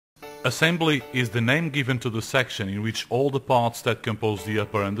Assembly is the name given to the section in which all the parts that compose the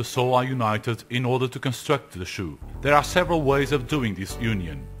upper and the sole are united in order to construct the shoe. There are several ways of doing this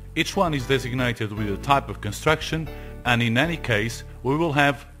union. Each one is designated with a type of construction, and in any case we will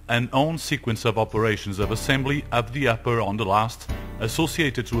have an own sequence of operations of assembly of the upper on the last,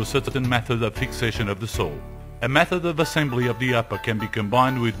 associated to a certain method of fixation of the sole. A method of assembly of the upper can be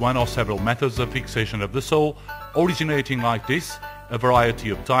combined with one or several methods of fixation of the sole, originating like this a variety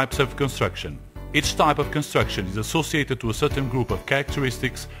of types of construction. Each type of construction is associated to a certain group of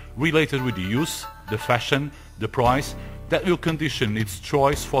characteristics related with the use, the fashion, the price, that will condition its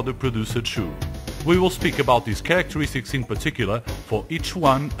choice for the produced shoe. We will speak about these characteristics in particular for each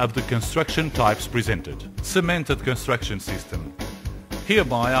one of the construction types presented. Cemented construction system.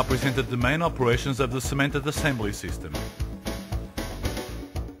 Hereby are presented the main operations of the cemented assembly system.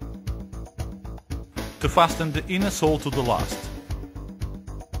 To fasten the inner sole to the last.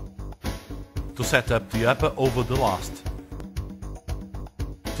 To set up the upper over the last.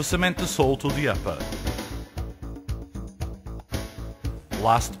 To cement the sole to the upper.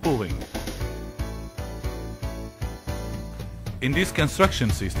 Last pulling. In this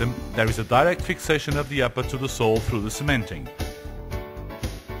construction system, there is a direct fixation of the upper to the sole through the cementing.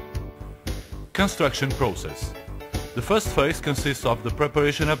 Construction process. The first phase consists of the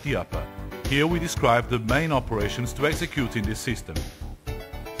preparation of the upper. Here we describe the main operations to execute in this system.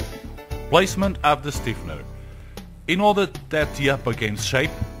 Placement of the stiffener. In order that the upper gains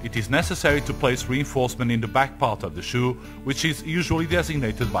shape, it is necessary to place reinforcement in the back part of the shoe, which is usually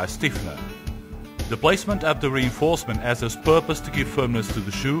designated by stiffener. The placement of the reinforcement has as purpose to give firmness to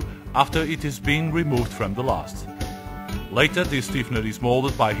the shoe after it is being removed from the last. Later, this stiffener is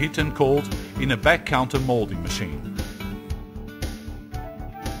molded by heat and cold in a back counter molding machine.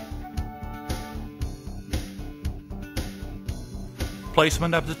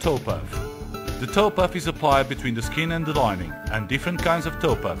 Placement of the toe puff. The toe puff is applied between the skin and the lining, and different kinds of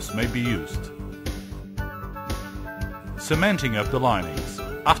toe puffs may be used. Cementing of the linings.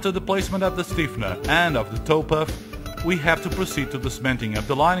 After the placement of the stiffener and of the toe puff, we have to proceed to the cementing of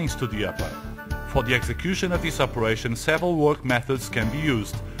the linings to the upper. For the execution of this operation, several work methods can be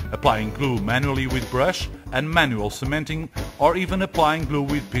used: applying glue manually with brush and manual cementing, or even applying glue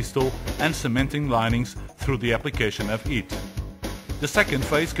with pistol and cementing linings through the application of heat. The second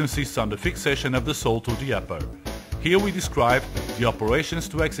phase consists on the fixation of the sole to the upper. Here we describe the operations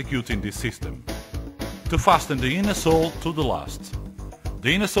to execute in this system. To fasten the inner sole to the last.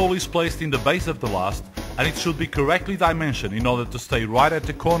 The inner sole is placed in the base of the last, and it should be correctly dimensioned in order to stay right at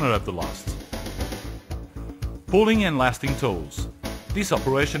the corner of the last. Pulling and lasting toes. This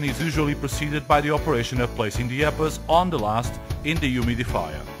operation is usually preceded by the operation of placing the uppers on the last in the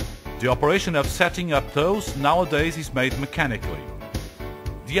humidifier. The operation of setting up toes nowadays is made mechanically.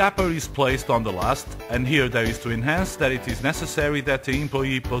 The upper is placed on the last, and here there is to enhance that it is necessary that the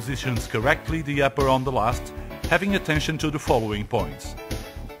employee positions correctly the upper on the last, having attention to the following points.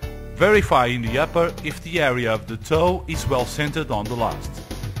 Verify in the upper if the area of the toe is well centered on the last.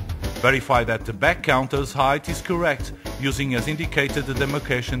 Verify that the back counter's height is correct, using as indicated the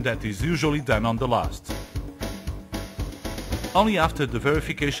demarcation that is usually done on the last. Only after the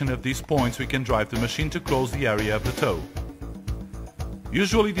verification of these points we can drive the machine to close the area of the toe.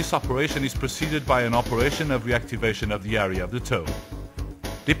 Usually this operation is preceded by an operation of reactivation of the area of the toe.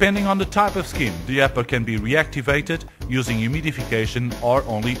 Depending on the type of skin, the upper can be reactivated using humidification or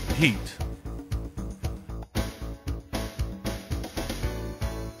only heat.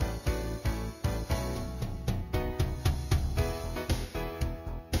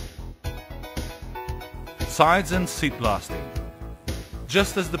 Sides and seat lasting.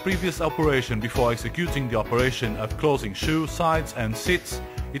 Just as the previous operation before executing the operation of closing shoe, sides and seats,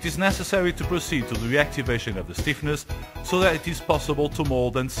 it is necessary to proceed to the reactivation of the stiffness so that it is possible to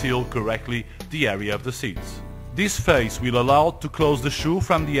mold and seal correctly the area of the seats. This phase will allow to close the shoe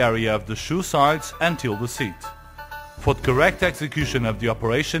from the area of the shoe sides until the seat. For the correct execution of the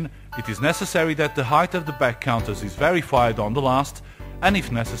operation, it is necessary that the height of the back counters is verified on the last, and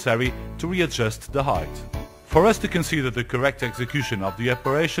if necessary, to readjust the height. For us to consider the correct execution of the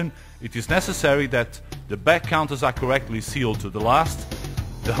operation, it is necessary that the back counters are correctly sealed to the last,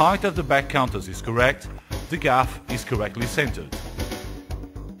 the height of the back counters is correct, the gaff is correctly centered.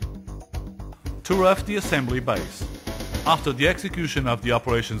 To rough the assembly base. After the execution of the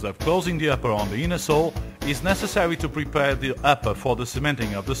operations of closing the upper on the inner sole, it is necessary to prepare the upper for the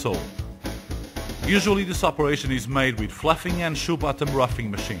cementing of the sole. Usually this operation is made with fluffing and shoe bottom roughing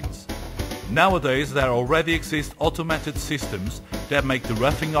machines. Nowadays there already exist automated systems that make the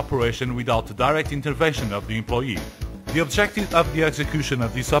roughing operation without the direct intervention of the employee. The objective of the execution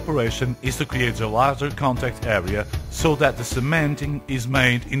of this operation is to create a larger contact area so that the cementing is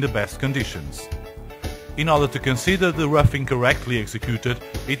made in the best conditions. In order to consider the roughing correctly executed,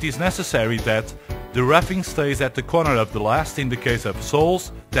 it is necessary that the roughing stays at the corner of the last in the case of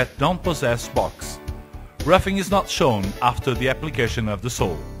soles that don't possess box. Roughing is not shown after the application of the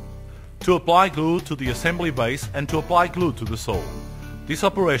sole. To apply glue to the assembly base and to apply glue to the sole. This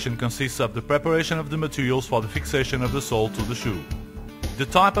operation consists of the preparation of the materials for the fixation of the sole to the shoe. The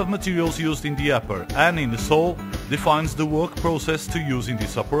type of materials used in the upper and in the sole defines the work process to use in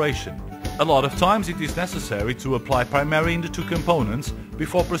this operation. A lot of times it is necessary to apply primarily in the two components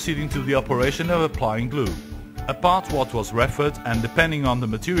before proceeding to the operation of applying glue. Apart what was referred, and depending on the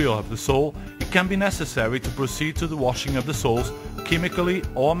material of the sole, it can be necessary to proceed to the washing of the soles chemically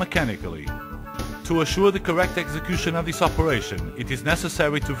or mechanically. To assure the correct execution of this operation, it is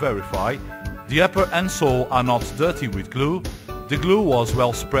necessary to verify the upper and sole are not dirty with glue, the glue was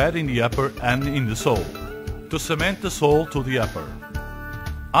well spread in the upper and in the sole. To cement the sole to the upper.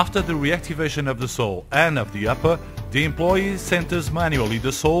 After the reactivation of the sole and of the upper, the employee centers manually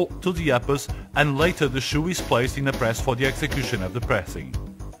the sole to the uppers and later the shoe is placed in a press for the execution of the pressing.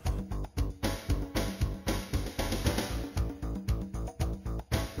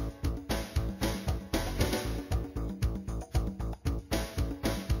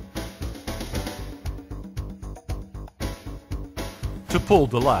 To pull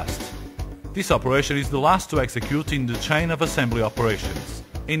the last. This operation is the last to execute in the chain of assembly operations.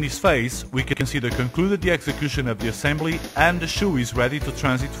 In this phase, we can consider concluded the execution of the assembly and the shoe is ready to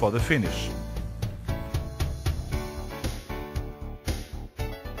transit for the finish.